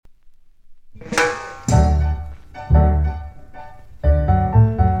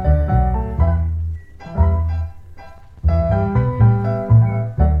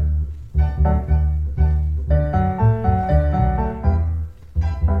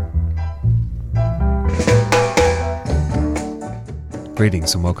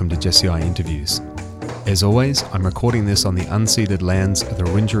Greetings and welcome to Jesse I Interviews. As always, I'm recording this on the unceded lands of the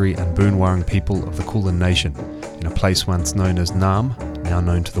Wurundjeri and Boonwurrung people of the Kulin Nation, in a place once known as Naarm, now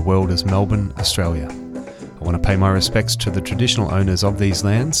known to the world as Melbourne, Australia. I want to pay my respects to the traditional owners of these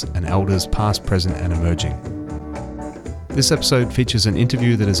lands and elders past, present and emerging. This episode features an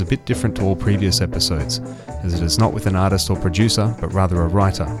interview that is a bit different to all previous episodes, as it is not with an artist or producer, but rather a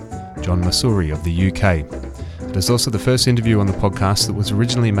writer, John Masuri of the UK. It is also the first interview on the podcast that was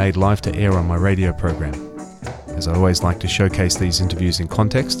originally made live to air on my radio program. As I always like to showcase these interviews in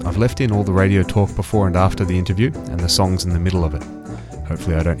context, I've left in all the radio talk before and after the interview and the songs in the middle of it.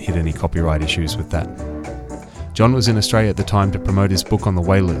 Hopefully I don't hit any copyright issues with that. John was in Australia at the time to promote his book on the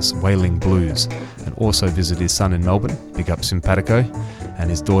whalers, Whaling Blues, and also visit his son in Melbourne, big up Simpatico, and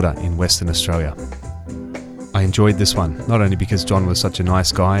his daughter in Western Australia. I enjoyed this one, not only because John was such a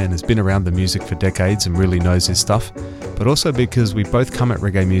nice guy and has been around the music for decades and really knows his stuff, but also because we both come at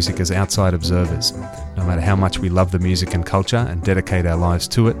reggae music as outside observers. No matter how much we love the music and culture and dedicate our lives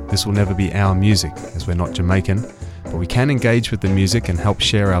to it, this will never be our music, as we're not Jamaican, but we can engage with the music and help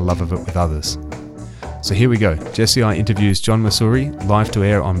share our love of it with others. So here we go, Jesse I interviews John Masuri, live to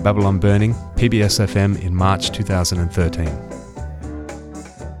air on Babylon Burning, PBS FM in March 2013.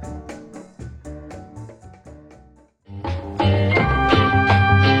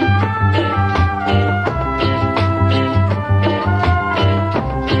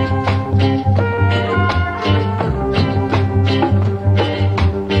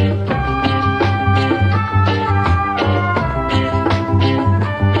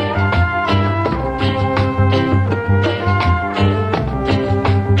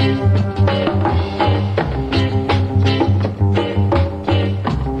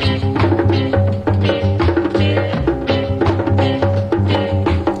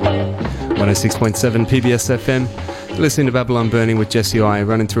 .7 PBS FM, listening to Babylon Burning with Jesse I,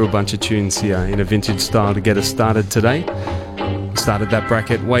 running through a bunch of tunes here in a vintage style to get us started today. Started that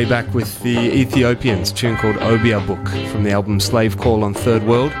bracket way back with the Ethiopians, tune called Obia Book from the album Slave Call on Third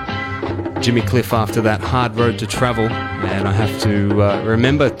World. Jimmy Cliff after that, Hard Road to Travel, and I have to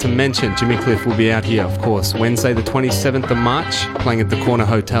remember to mention Jimmy Cliff will be out here, of course, Wednesday the 27th of March, playing at the Corner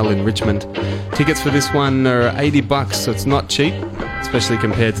Hotel in Richmond. Tickets for this one are $80, so it's not cheap, especially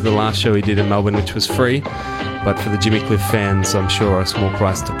compared to the last show he did in Melbourne, which was free, but for the Jimmy Cliff fans, I'm sure a small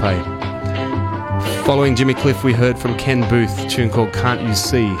price to pay. Following Jimmy Cliff, we heard from Ken Booth, a tune called Can't You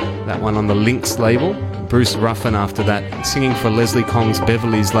See, that one on the Lynx label. Bruce Ruffin after that, singing for Leslie Kong's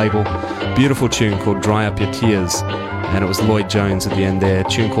Beverly's label, beautiful tune called Dry Up Your Tears, and it was Lloyd Jones at the end there, a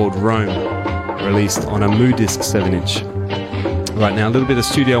tune called Rome, released on a Moo Disc 7-inch. Right now, a little bit of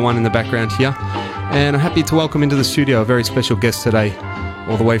Studio One in the background here, and I'm happy to welcome into the studio a very special guest today,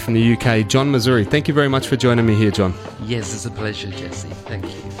 all the way from the UK, John Masuri. Thank you very much for joining me here, John. Yes, it's a pleasure, Jesse. Thank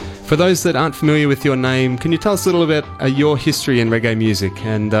you. For those that aren't familiar with your name, can you tell us a little bit your history in reggae music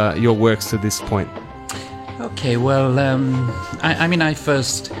and your works to this point? Okay, well, I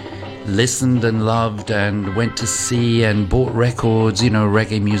first listened and loved and went to see and bought records,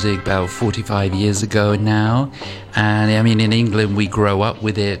 reggae music about 45 years ago now. And in England, we grow up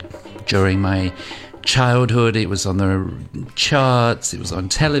with it. During my childhood, it was on the charts, it was on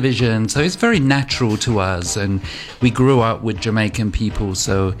television, so it's very natural to us, and we grew up with Jamaican people,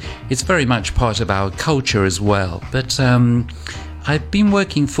 so it's very much part of our culture as well. But I've been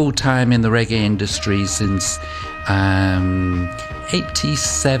working full-time in the reggae industry since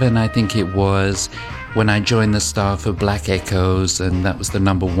 87, I think it was, when I joined the staff of Black Echoes, and that was the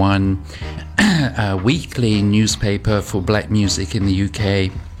number one weekly newspaper for black music in the UK.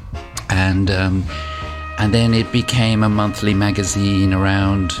 And then it became a monthly magazine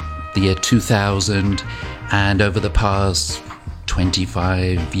around the year 2000, and over the past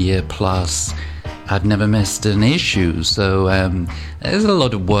 25 year plus, I've never missed an issue. So there's a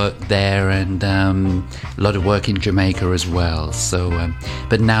lot of work there, and a lot of work in Jamaica as well. So,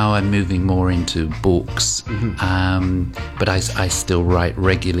 but now I'm moving more into books. Mm-hmm. But I still write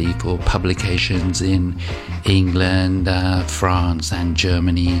regularly for publications in England, France, and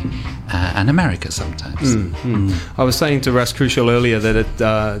Germany, and America sometimes. I was saying to Russ Crucial earlier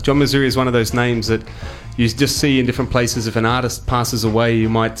that John Masuri is one of those names that you just see in different places. If an artist passes away, you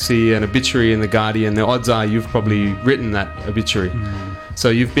might see an obituary in The Guardian. The odds are you've probably written that obituary. So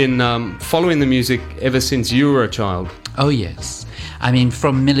you've been following the music ever since you were a child. Oh, yes.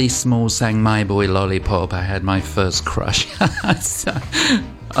 From Millie Small sang My Boy Lollipop, I had my first crush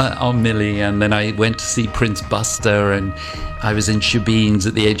on Millie, and then I went to see Prince Buster, and I was in Shebeens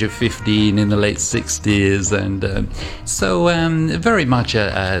at the age of 15 in the late 60s, and so very much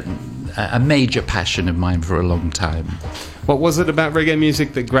a major passion of mine for a long time. What was it about reggae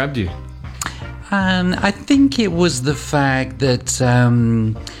music that grabbed you? I think it was the fact that,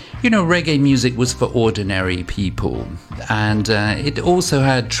 reggae music was for ordinary people. And it also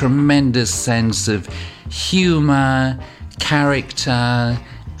had tremendous sense of humor, character,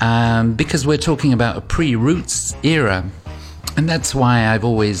 because we're talking about a pre-Roots era. And that's why I've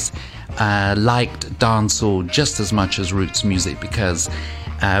always liked dancehall just as much as Roots music, because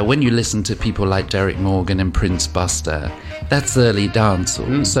when you listen to people like Derek Morgan and Prince Buster, that's early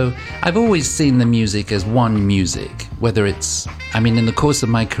dancehall. So I've always seen the music as one music, whether it's, in the course of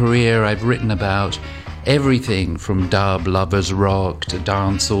my career, I've written about everything from dub, lovers rock, to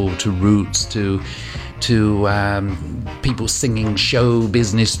dancehall, to Roots, to people singing show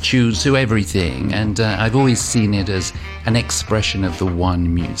business tunes, to everything. And I've always seen it as an expression of the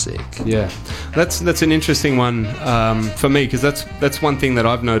one music. Yeah, that's an interesting one for me, because that's one thing that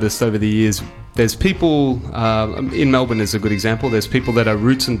I've noticed over the years. There's people, in Melbourne is a good example, there's people that are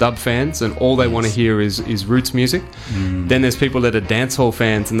Roots and dub fans and all they want to hear is Roots music. Then there's people that are dancehall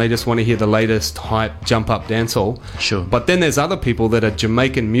fans and they just want to hear the latest hype, jump up dancehall. Sure. But then there's other people that are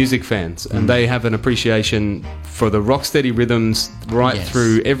Jamaican music fans and they have an appreciation for the rocksteady rhythms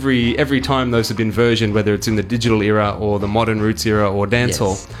through every time those have been versioned, whether it's in the digital era or the modern Roots era or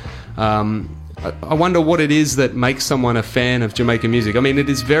dancehall. I wonder what it is that makes someone a fan of Jamaican music. It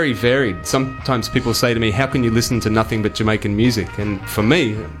is very varied. Sometimes people say to me, how can you listen to nothing but Jamaican music? And for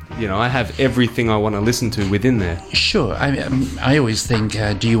me, I have everything I want to listen to within there. Sure. I always think,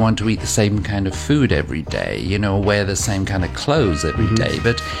 do you want to eat the same kind of food every day? Wear the same kind of clothes every day?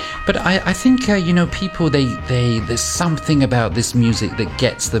 But I think, people, there's something about this music that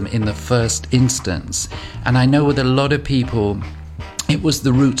gets them in the first instance. And I know with a lot of people, it was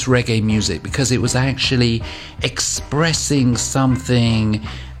the Roots reggae music because it was actually expressing something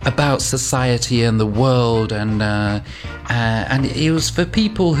about society and the world, and it was for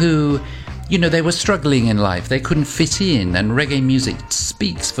people who, they were struggling in life, they couldn't fit in, and reggae music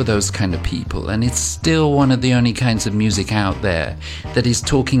speaks for those kind of people, and it's still one of the only kinds of music out there that is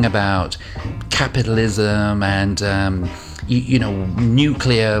talking about capitalism and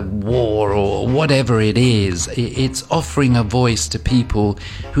nuclear war or whatever it is. It's offering a voice to people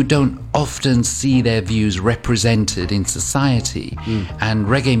who don't often see their views represented in society. And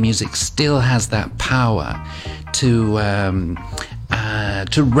reggae music still has that power to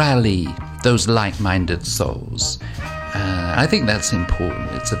rally those like-minded souls. I think that's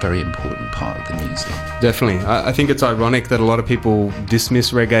important. It's a very important part of the music. Definitely. I think it's ironic that a lot of people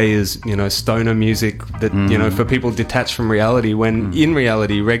dismiss reggae as, stoner music, that, for people detached from reality, when in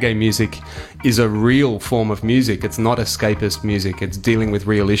reality, reggae music is a real form of music. It's not escapist music. It's dealing with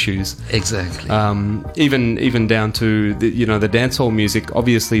real issues. Exactly. Even down to, the dancehall music.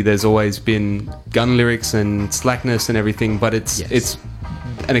 Obviously, there's always been gun lyrics and slackness and everything, but it's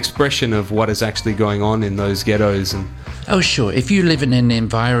an expression of what is actually going on in those ghettos. And oh, sure. If you live in an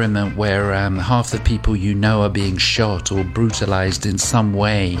environment where half the people you know are being shot or brutalized in some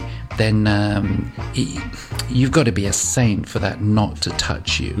way, then you've got to be a saint for that not to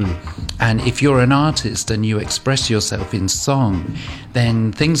touch you. And if you're an artist and you express yourself in song,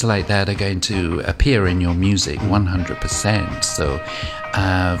 then things like that are going to appear in your music 100%. So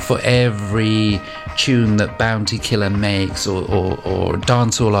for every tune that Bounty Killer makes or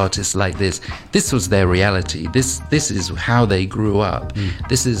dancehall artists like this was their reality. This is how they grew up.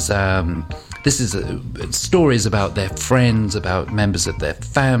 This is stories about their friends, about members of their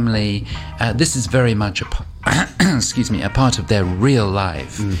family. This is very much a part of their real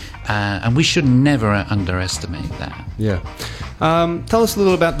life. And we should never underestimate that. Yeah. Tell us a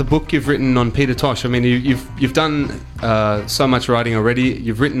little about the book you've written on Peter Tosh. You've done so much writing already.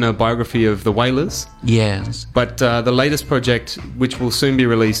 You've written a biography of the Wailers. Yes. But the latest project, which will soon be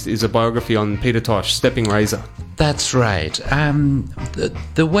released, is a biography on Peter Tosh, Stepping Razor. That's right.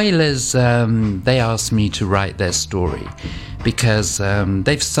 The Wailers, they asked me to write their story because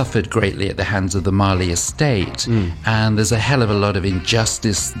they've suffered greatly at the hands of the Marley estate, and there's a hell of a lot of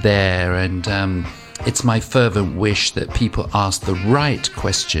injustice there, and it's my fervent wish that people ask the right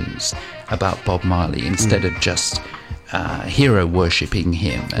questions about Bob Marley instead of just hero worshipping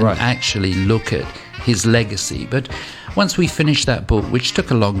him, and actually look at his legacy. But once we finished that book, which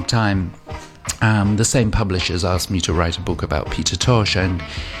took a long time, the same publishers asked me to write a book about Peter Tosh, and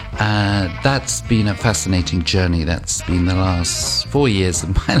that's been a fascinating journey. That's been the last 4 years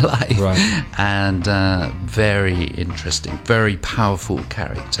of my life, and very interesting, very powerful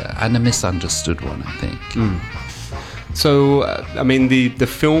character, and a misunderstood one, I think. So, I mean, the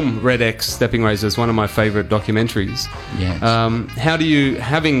film Red X Stepping Razor is one of my favourite documentaries. Yes. How do you,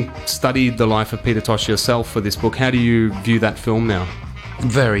 having studied the life of Peter Tosh yourself for this book, how do you view that film now?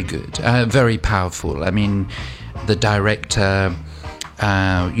 Very good, very powerful. I mean, the director,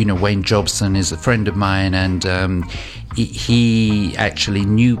 Wayne Jobson, is a friend of mine, and he actually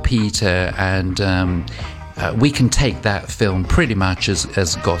knew Peter, and we can take that film pretty much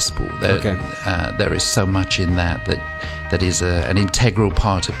as gospel. There is so much in that is an integral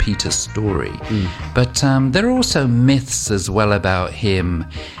part of Peter's story. But there are also myths as well about him.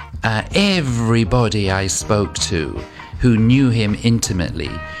 Everybody I spoke to who knew him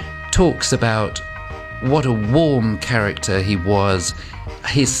intimately talks about what a warm character he was,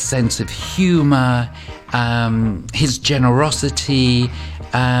 his sense of humor, his generosity.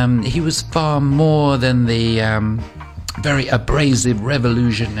 He was far more than the very abrasive,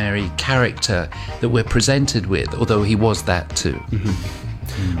 revolutionary character that we're presented with, although he was that too.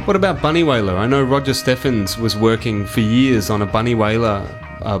 What about Bunny Wailer? I know Roger Steffens was working for years on a Bunny Wailer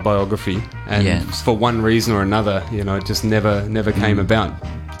biography, and for one reason or another, it just never came about.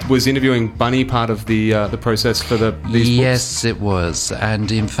 Was interviewing Bunny part of the process for these books? Yes, it was.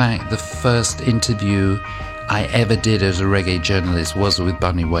 And in fact, the first interview I ever did as a reggae journalist was with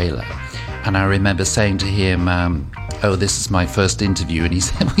Bunny Wailer. And I remember saying to him, this is my first interview. And he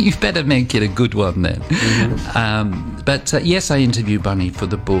said, well, you better make it a good one then. But yes, I interviewed Bunny for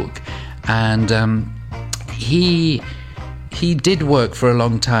the book. And he did work for a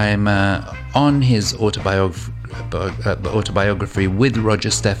long time on his autobiography with Roger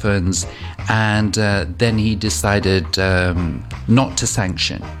Steffens, and then he decided not to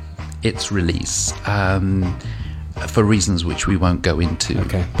sanction its release for reasons which we won't go into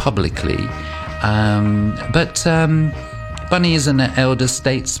publicly. But Bunny is an elder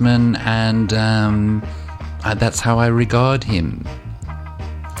statesman, and that's how I regard him.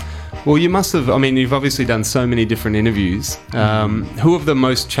 Well, you must have, you've obviously done so many different interviews. Who have the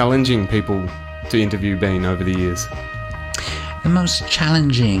most challenging people to interview been over the years? The most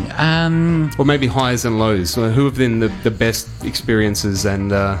challenging? Or maybe highs and lows. Who have been the best experiences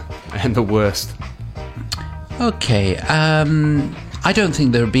and the worst? Okay, I don't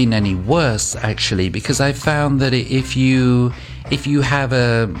think there have been any worse, actually, because I found that if you have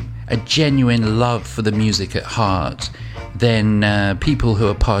a genuine love for the music at heart, then people who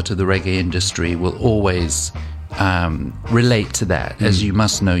are part of the reggae industry will always relate to that, as you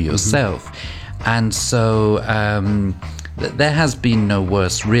must know yourself. And so there has been no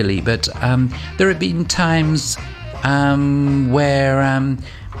worse, really, but there have been times where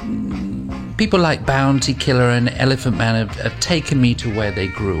people like Bounty Killer and Elephant Man have taken me to where they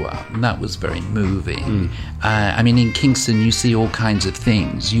grew up, and that was very moving. In Kingston, you see all kinds of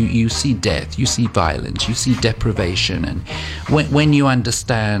things. You see death, you see violence, you see deprivation, and when you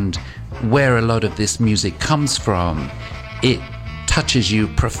understand where a lot of this music comes from, it touches you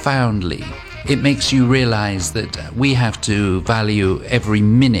profoundly. It makes you realize that we have to value every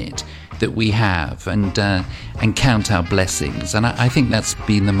minute that we have and count our blessings. And I think that's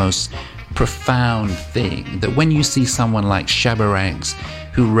been the most profound thing, that when you see someone like Shabba Ranks,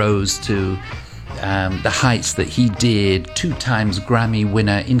 who rose to the heights that he did, 2 times Grammy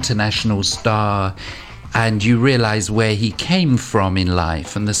winner, international star, and you realize where he came from in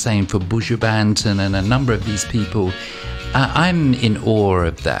life, and the same for Buju Banton and a number of these people, I'm in awe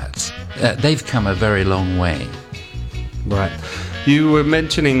of that. They've come a very long way. Right. You were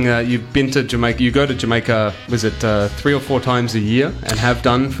mentioning you've been to Jamaica. You go to Jamaica, was it 3 or 4 times a year, and have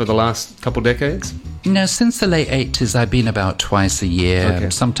done for the last couple decades? No, since the late 80s, I've been about twice a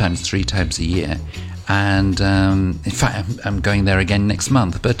year, sometimes 3 times a year. And in fact, I'm going there again next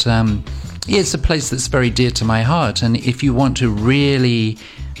month. But it's a place that's very dear to my heart. And if you want to really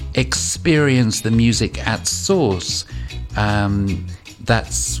experience the music at source,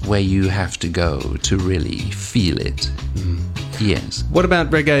 that's where you have to go to really feel it. Yes. What about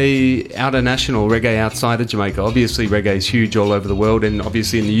reggae international, reggae outside of Jamaica? Obviously, reggae is huge all over the world, and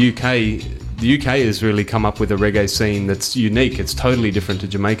obviously in the UK has really come up with a reggae scene that's unique. It's totally different to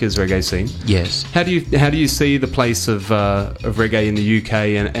Jamaica's reggae scene. Yes. How do you see the place of reggae in the UK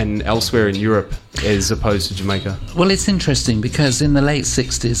and elsewhere in Europe as opposed to Jamaica? Well, it's interesting because in the late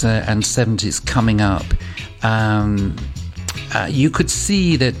 60s and 70s coming up, you could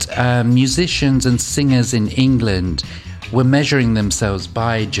see that musicians and singers in England were measuring themselves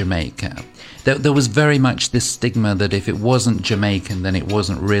by Jamaica. There was very much this stigma that if it wasn't Jamaican, then it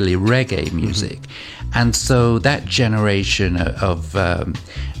wasn't really reggae music. And so that generation of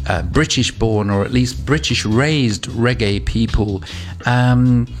British-born, or at least British-raised reggae people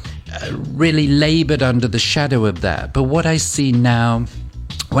really labored under the shadow of that. But what I see now,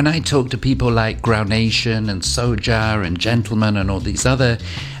 when I talk to people like Ground Nation and Soja and Gentleman and all these other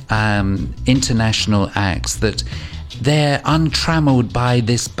international acts, that they're untrammeled by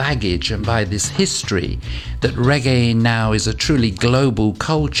this baggage and by this history, that reggae now is a truly global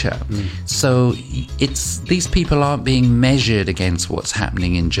culture. So these people aren't being measured against what's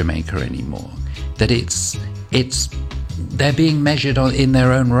happening in Jamaica anymore. That they're being measured in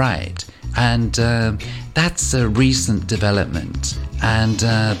their own right. And that's a recent development. And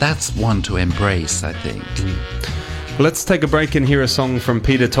that's one to embrace, I think. Let's take a break and hear a song from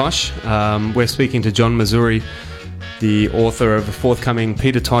Peter Tosh. We're speaking to John Missouri, the author of the forthcoming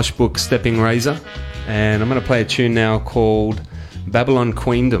Peter Tosh book, Stepping Razor. And I'm going to play a tune now called Babylon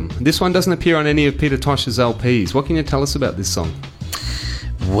Queendom. This one doesn't appear on any of Peter Tosh's LPs. What can you tell us about this song?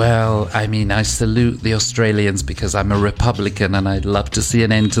 Well, I mean, I salute the Australians because I'm a Republican and I'd love to see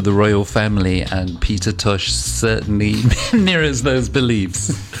an end to the royal family, and Peter Tosh certainly mirrors those beliefs.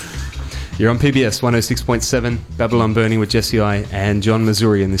 You're on PBS 106.7, Babylon Burning with Jesse I and John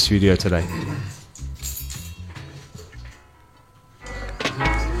Missouri in the studio today.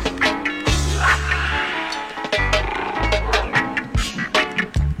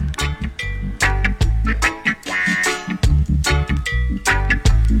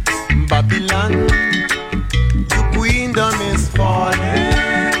 Babylon, your queendom is falling.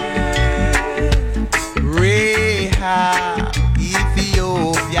 Rahab,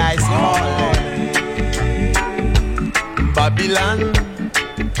 Ethiopia is calling. Babylon,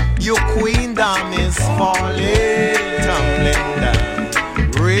 your queendom is falling, tumbling down.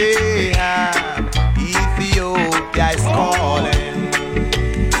 Rahab, Ethiopia is calling.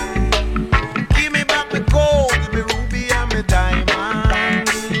 Give me back my gold, my ruby and my diamond.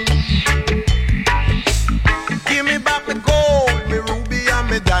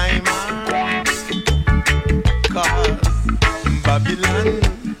 Me diamond, cause Babylon,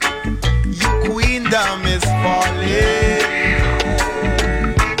 your queendom is falling,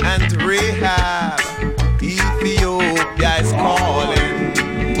 and Rahab, Ethiopia is calling.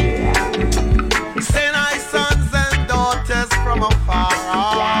 Send I sons and daughters from afar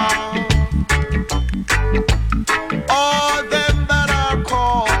off, all them that are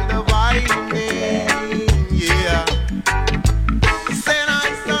called by name, yeah.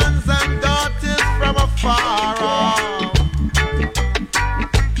 Far off,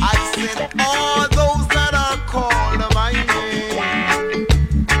 I said all those that are called by name.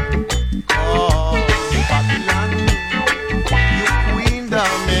 Oh, Babylon, your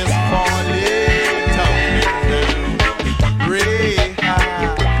queendom is falling, tumbling down.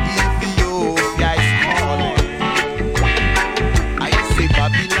 Rahab, Ethiopia is calling. I say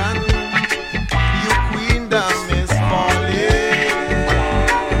Babylon,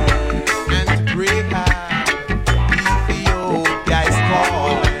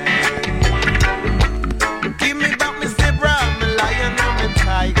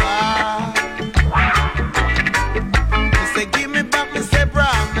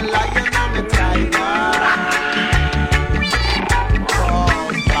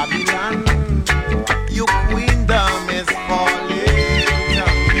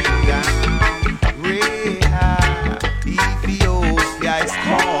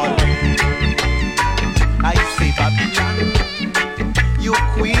 your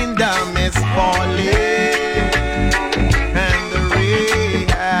queendom is falling.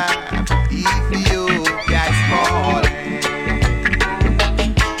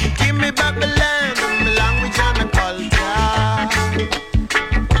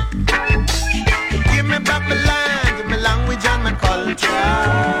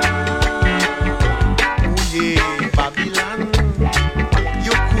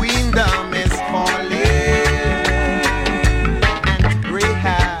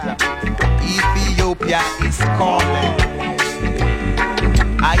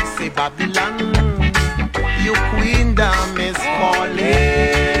 Babylon, your queendom is falling,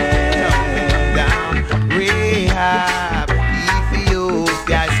 tumbling down. Rahab,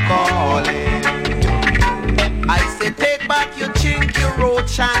 Ethiopia is calling. I say take back your chink, your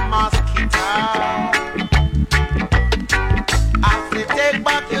roach and mosquito. I say take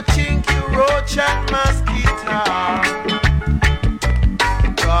back your chink, your roach and mosquito.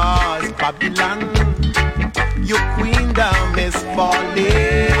 Cause Babylon, your queendom is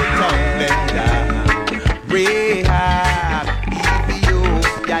falling, tumbling down. Rahab,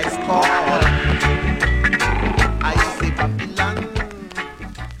 Ethiopia is calling. I say Babylon.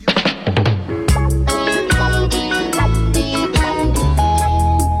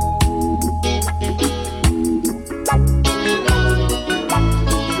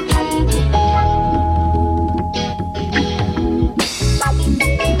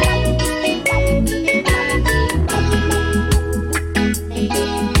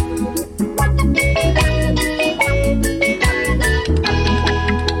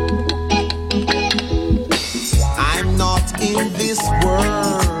 I'm not in this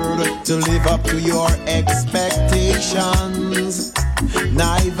world to live up to your expectations.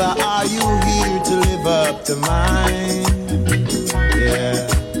 Neither are you here to live up to mine. Yeah.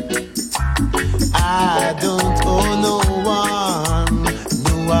 I don't owe no one,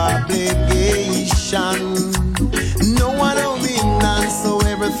 no obligation. No one owe me none, so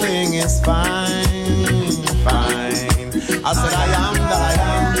everything is fine, fine. I said I am that I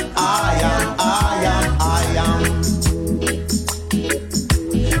am, I am, I am, I am.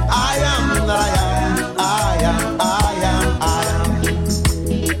 I am that I am, I am, I am, I am.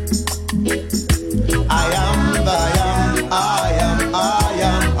 I am that I am, I am, I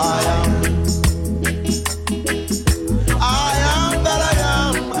am, I am. I am that I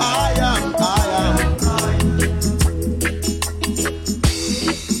am, I am, I am.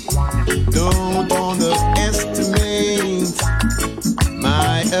 Don't underestimate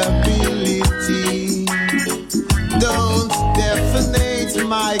my ability. Don't definite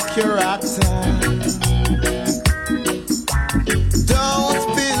my character.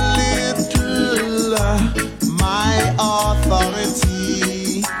 Don't belittle my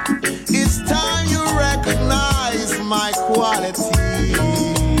authority. It's time you recognize my quality.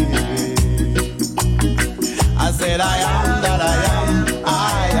 I said I am that I am,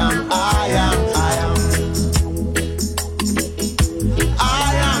 I am, I am, I am.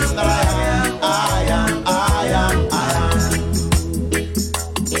 I am that I am, I am, I am, I am.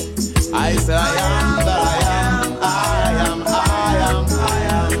 I said I am that I am, I am, I am, I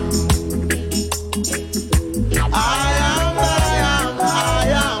am. I am that I am, I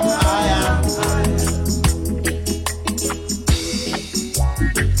am, I am.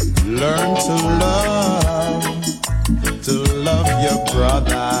 Learn to love your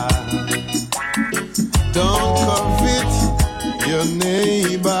brother. Don't covet your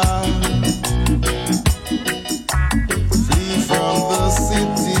neighbor. Flee from the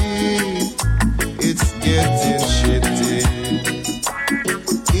city, it's getting shitty.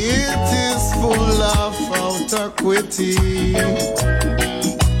 It is full of autocrity.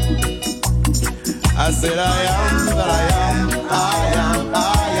 I said I am that I am, I am,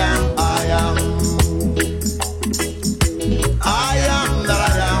 I am, I am. I am that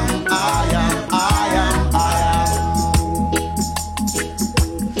I am, I am, I am, I am.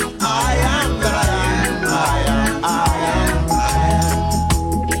 I am that I am, I am, I am, I am.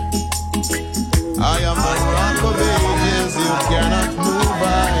 I am the rock of ages, you cannot move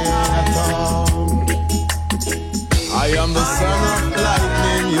by at all. I am the son of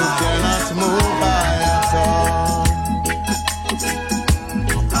lightning, you cannot move by at all.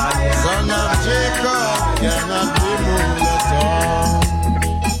 Son of Jacob cannot be moved at all.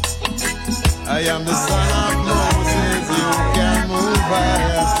 I am the son of Moses, you can move by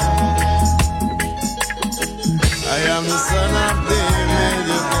at all. I am the son of David,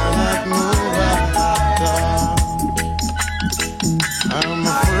 you cannot move by at all. I am a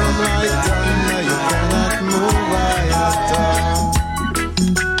firm like thunder, you cannot move by at all.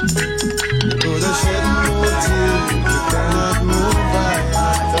 Go to shed more tears, you cannot move by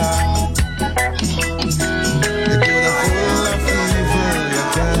at all. You go to full of evil, you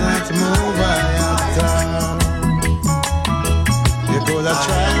cannot move by at all. You go to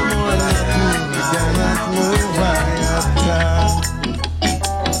try more nothing, you cannot move by at all.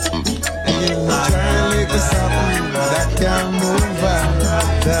 And you go try like something that can move by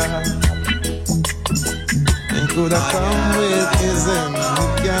at all. And could have come with ism, you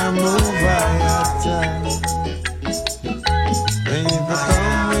can move by at all. And if you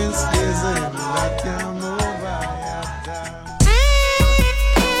come with schism, that can move by at all.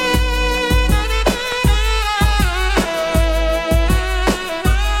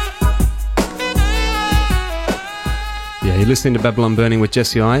 Yeah, you're listening to Babylon Burning with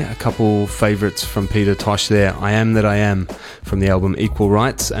Jesse I. A couple favourites from Peter Tosh there. I Am That I Am from the album Equal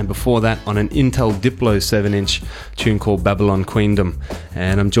Rights, and before that on an Intel Diplo 7-inch tune called Babylon Queendom.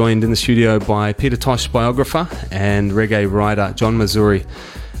 And I'm joined in the studio by Peter Tosh biographer and reggae writer John Mazuri.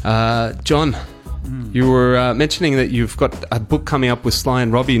 John, you were mentioning that you've got a book coming up with Sly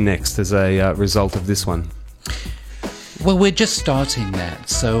and Robbie next as a result of this one. Well, we're just starting that,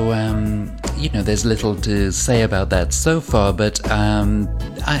 so, there's little to say about that so far, but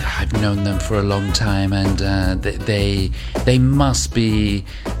I've known them for a long time, and they must be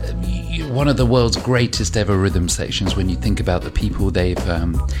one of the world's greatest ever rhythm sections when you think about the people they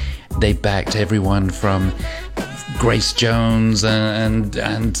backed, everyone from Grace Jones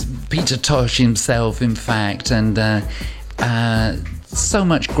and Peter Tosh himself, in fact, and so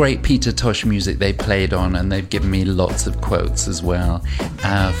much great Peter Tosh music they played on, and they've given me lots of quotes as well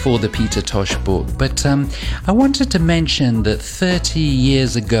for the Peter Tosh book. But I wanted to mention that 30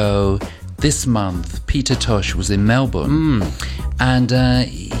 years ago this month, Peter Tosh was in Melbourne, and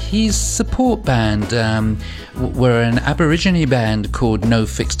his support band were an Aborigine band called No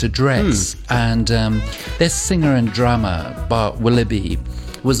Fixed Address, and their singer and drummer, Bart Willoughby,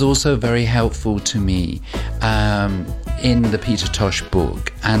 was also very helpful to me in the Peter Tosh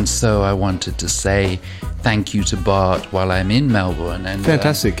book, and so I wanted to say thank you to Bart while I'm in Melbourne. And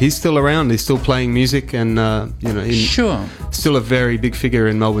fantastic. He's still around. He's still playing music, and sure, still a very big figure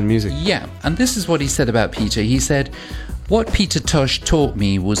in Melbourne music. Yeah, and this is what he said about Peter. He said, "What Peter Tosh taught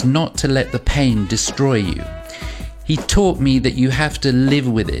me was not to let the pain destroy you. He taught me that you have to live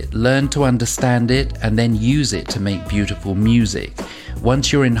with it, learn to understand it, and then use it to make beautiful music.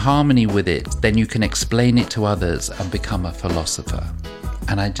 Once you're in harmony with it, then you can explain it to others and become a philosopher."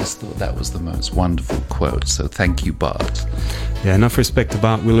 And I just thought that was the most wonderful quote. So thank you, Bart. Yeah, enough respect to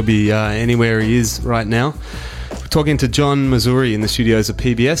Bart Willoughby anywhere he is right now. We're talking to John Missouri in the studios of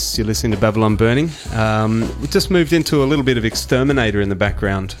PBS. You're listening to Babylon Burning. We just moved into a little bit of Exterminator in the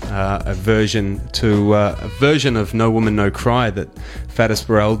background, a version of No Woman No Cry that Fatis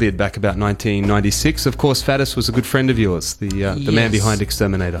Burrell did back about 1996. Of course, Fatis was a good friend of yours, the man behind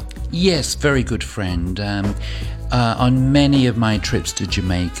Exterminator. Yes, very good friend. On many of my trips to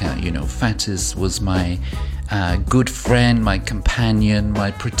Jamaica, Fatis was my good friend, my companion,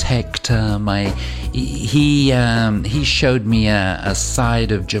 my protector. He showed me a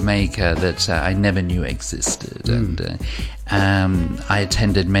side of Jamaica that I never knew existed, and I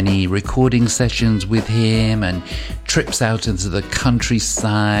attended many recording sessions with him and trips out into the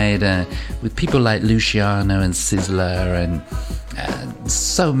countryside with people like Luciano and Sizzla and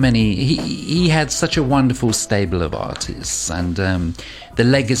so many. He had such a wonderful stable of artists, and the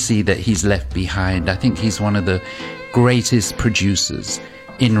legacy that he's left behind, I think he's one of the greatest producers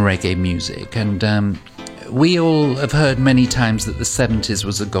in reggae music. And we all have heard many times that the 70s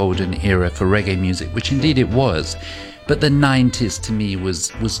was a golden era for reggae music, which indeed it was. But the 90s to me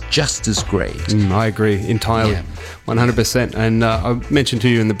was just as great. I agree entirely, 100%. And I mentioned to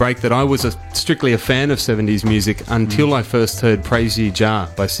you in the break that I was strictly a fan of 70s music until I first heard Praise Ye Jah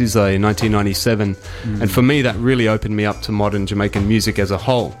by Sizzla in 1997. And for me, that really opened me up to modern Jamaican music as a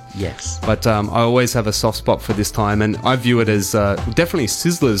whole. Yes. But I always have a soft spot for this time, and I view it as definitely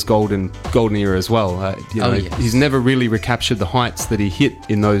Sizzla's golden era as well. He's never really recaptured the heights that he hit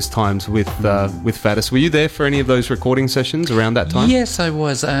in those times with Fatis. Were you there for any of those recording sessions around that time? Yes, I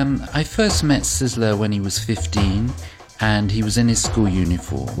was. I first met Sizzla when he was 15, and he was in his school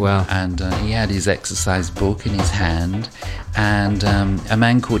uniform. Wow. And he had his exercise book in his hand, and a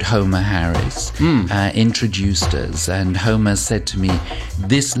man called Homer Harris introduced us, and Homer said to me,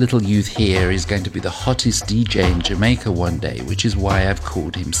 "This little youth here is going to be the hottest DJ in Jamaica one day, which is why I've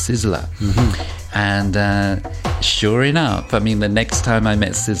called him Sizzla." And sure enough, I mean, the next time I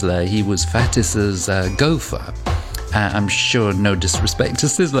met Sizzla, he was Fatis's gopher. I'm sure, no disrespect to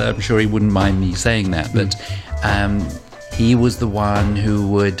Sizzla, I'm sure he wouldn't mind me saying that, but he was the one who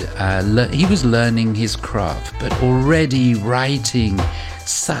would, he was learning his craft, but already writing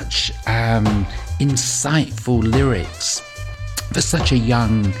such insightful lyrics for such a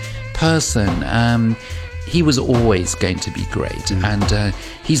young person. He was always going to be great, and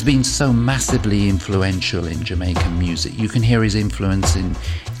he's been so massively influential in Jamaican music. You can hear his influence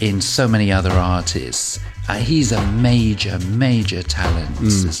in so many other artists. He's a major talent,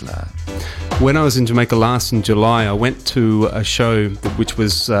 Sizzla. When I was in Jamaica last in July, I went to a show which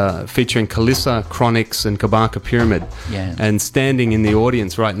was featuring Kalissa, Chronixx and Kabaka Pyramid. Yeah. And standing in the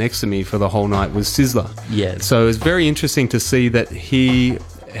audience right next to me for the whole night was Sizzla. Yes. So it was very interesting to see that he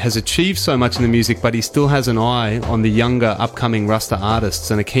has achieved so much in the music, but he still has an eye on the younger upcoming Rasta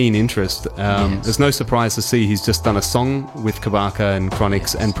artists and a keen interest. There's no surprise to see he's just done a song with Kabaka and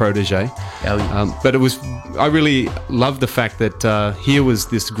Chronixx and Protege. But I really love the fact that here was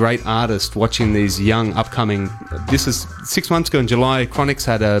this great artist watching these young upcoming. This is 6 months ago in July. Chronixx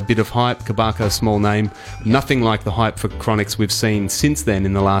had a bit of hype, Kabaka a small name. Nothing like the hype for Chronixx we've seen since then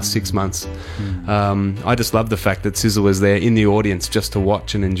in the last 6 months. I just love the fact that Sizzla was there in the audience just to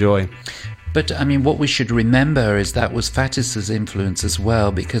watch and enjoy. But I mean, what we should remember is that was Fatis's influence as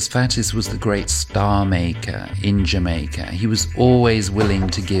well, because Fatis was the great star maker in Jamaica. He was always willing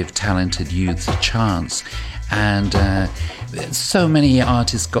to give talented youths a chance, and so many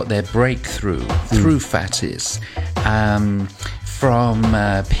artists got their breakthrough through Fatis. from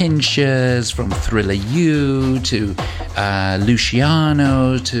Pinchers, from Thriller U to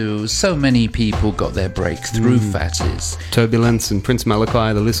Luciano, to so many people got their breakthrough Fatties. Turbulence and Prince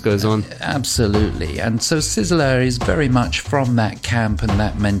Malachi, the list goes on. Absolutely. And so Sizzla is very much from that camp and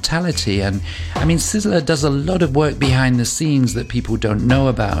that mentality. And I mean, Sizzla does a lot of work behind the scenes that people don't know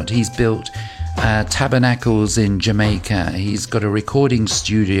about. He's built tabernacles in Jamaica. He's got a recording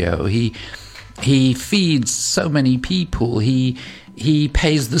studio. He feeds so many people. He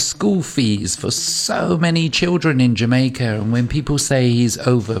pays the school fees for so many children in Jamaica. And when people say he's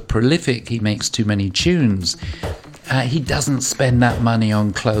over prolific, he makes too many tunes, he doesn't spend that money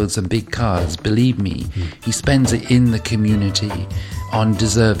on clothes and big cars. Believe me, he spends it in the community on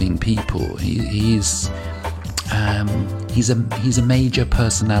deserving people. He's a major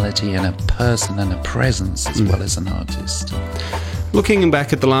personality and a person and a presence as well as an artist. Looking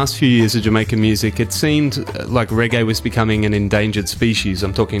back at the last few years of Jamaican music, it seemed like reggae was becoming an endangered species.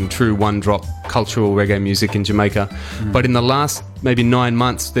 I'm talking true one-drop cultural reggae music in Jamaica. But in the last maybe 9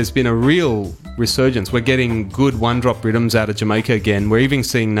 months, there's been a real resurgence. We're getting good one-drop rhythms out of Jamaica again. We're even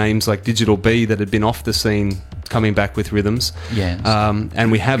seeing names like Digital B that had been off the scene coming back with rhythms. Yes.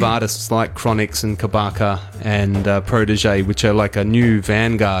 And we have artists like Chronix and Kabaka and Protege, which are like a new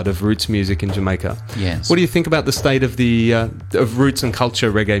vanguard of roots music in Jamaica. Yes. What do you think about the state of the of roots and culture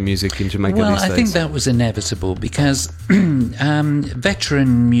reggae music in Jamaica these days? Well, I think that was inevitable because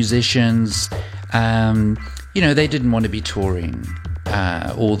veteran musicians, they didn't want to be touring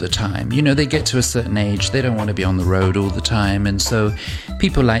all the time. They get to a certain age, they don't want to be on the road all the time. And so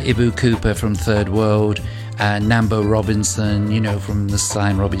people like Ibu Cooper from Third World, Nambo Robinson, from the Sly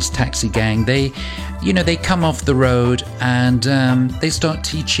and Robbie's Taxi Gang, they come off the road and they start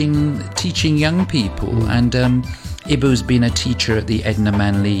teaching young people. And Ibu's been a teacher at the Edna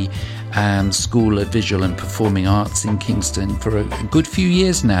Manley School of Visual and Performing Arts in Kingston for a good few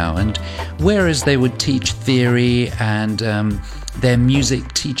years now. And whereas they would teach theory and their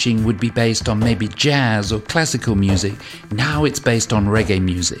music teaching would be based on maybe jazz or classical music, now it's based on reggae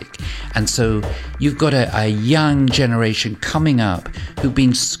music. And so you've got a young generation coming up who've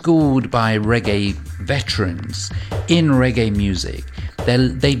been schooled by reggae veterans in reggae music.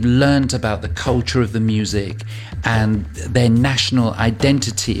 They've learned about the culture of the music and their national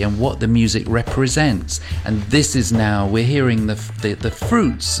identity and what the music represents. And this is now, we're hearing the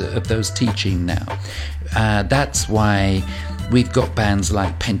fruits of those teaching now. That's why we've got bands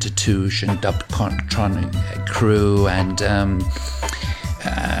like Pentatouche and Dubtronic Crew and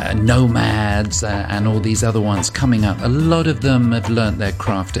Nomads and all these other ones coming up. A lot of them have learnt their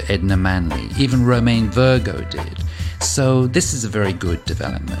craft at Edna Manley. Even Romain Virgo did. So this is a very good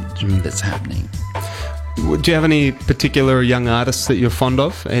development that's happening. Do you have any particular young artists that you're fond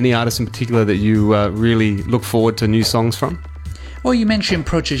of? Any artists in particular that you really look forward to new songs from? Well, you mentioned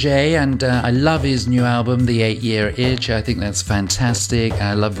Protege, and I love his new album, The 8-Year Itch. I think that's fantastic.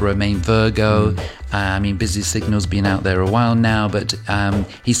 I love Romain Virgo. Busy Signal's been out there a while now, but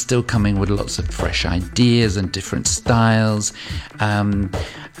he's still coming with lots of fresh ideas and different styles.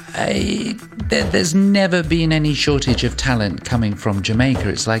 There's never been any shortage of talent coming from Jamaica.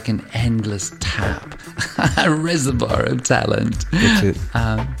 It's like an endless tap, a reservoir of talent. That's it.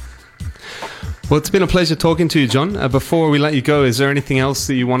 Well, it's been a pleasure talking to you, John. Before we let you go, is there anything else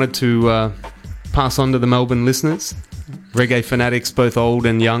that you wanted to pass on to the Melbourne listeners? Reggae fanatics, both old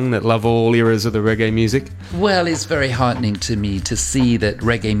and young, that love all eras of the reggae music? Well, it's very heartening to me to see that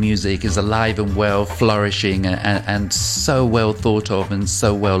reggae music is alive and well, flourishing and so well thought of and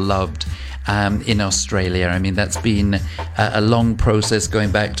so well loved in Australia. I mean, that's been a long process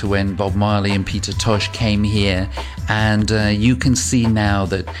going back to when Bob Marley and Peter Tosh came here. And you can see now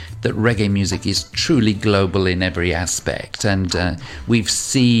that reggae music is truly global in every aspect. And we've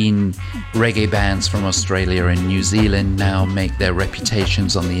seen reggae bands from Australia and New Zealand now make their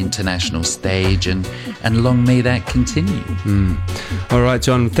reputations on the international stage, and long may that continue. All right,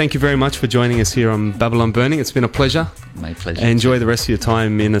 John, thank you very much for joining us here on Babylon Burning. It's been a pleasure. My pleasure. Enjoy the rest of your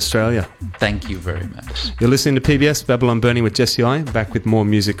time in Australia. Thank you very much. You're listening to PBS Babylon Burning with Jesse I. Back with more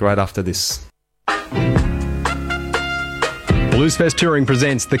music right after this. Bluesfest Touring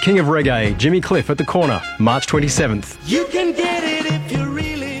presents The King of Reggae, Jimmy Cliff at the Corner, March 27th. You can get it if you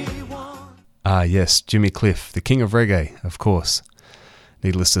really want. Ah, yes, Jimmy Cliff, the King of Reggae, of course.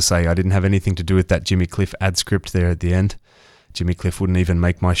 Needless to say, I didn't have anything to do with that Jimmy Cliff ad script there at the end. Jimmy Cliff wouldn't even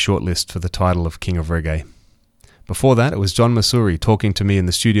make my shortlist for the title of King of Reggae. Before that, it was John Masuri talking to me in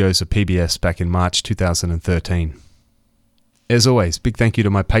the studios of PBS back in March 2013. As always, big thank you to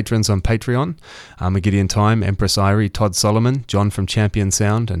my patrons on Patreon, Armageddon Time, Empress Irie, Todd Solomon, John from Champion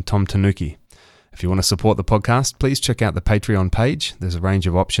Sound, and Tom Tanuki. If you want to support the podcast, please check out the Patreon page. There's a range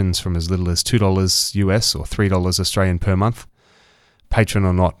of options from as little as $2 US or $3 Australian per month. Patron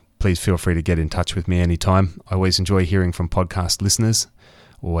or not, please feel free to get in touch with me anytime. I always enjoy hearing from podcast listeners.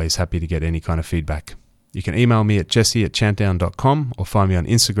 Always happy to get any kind of feedback. You can email me at jesse@chantdown.com or find me on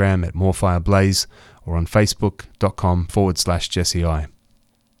Instagram at morefireblaze or on facebook.com/JesseI.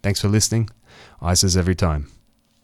 Thanks for listening. ISAs every time.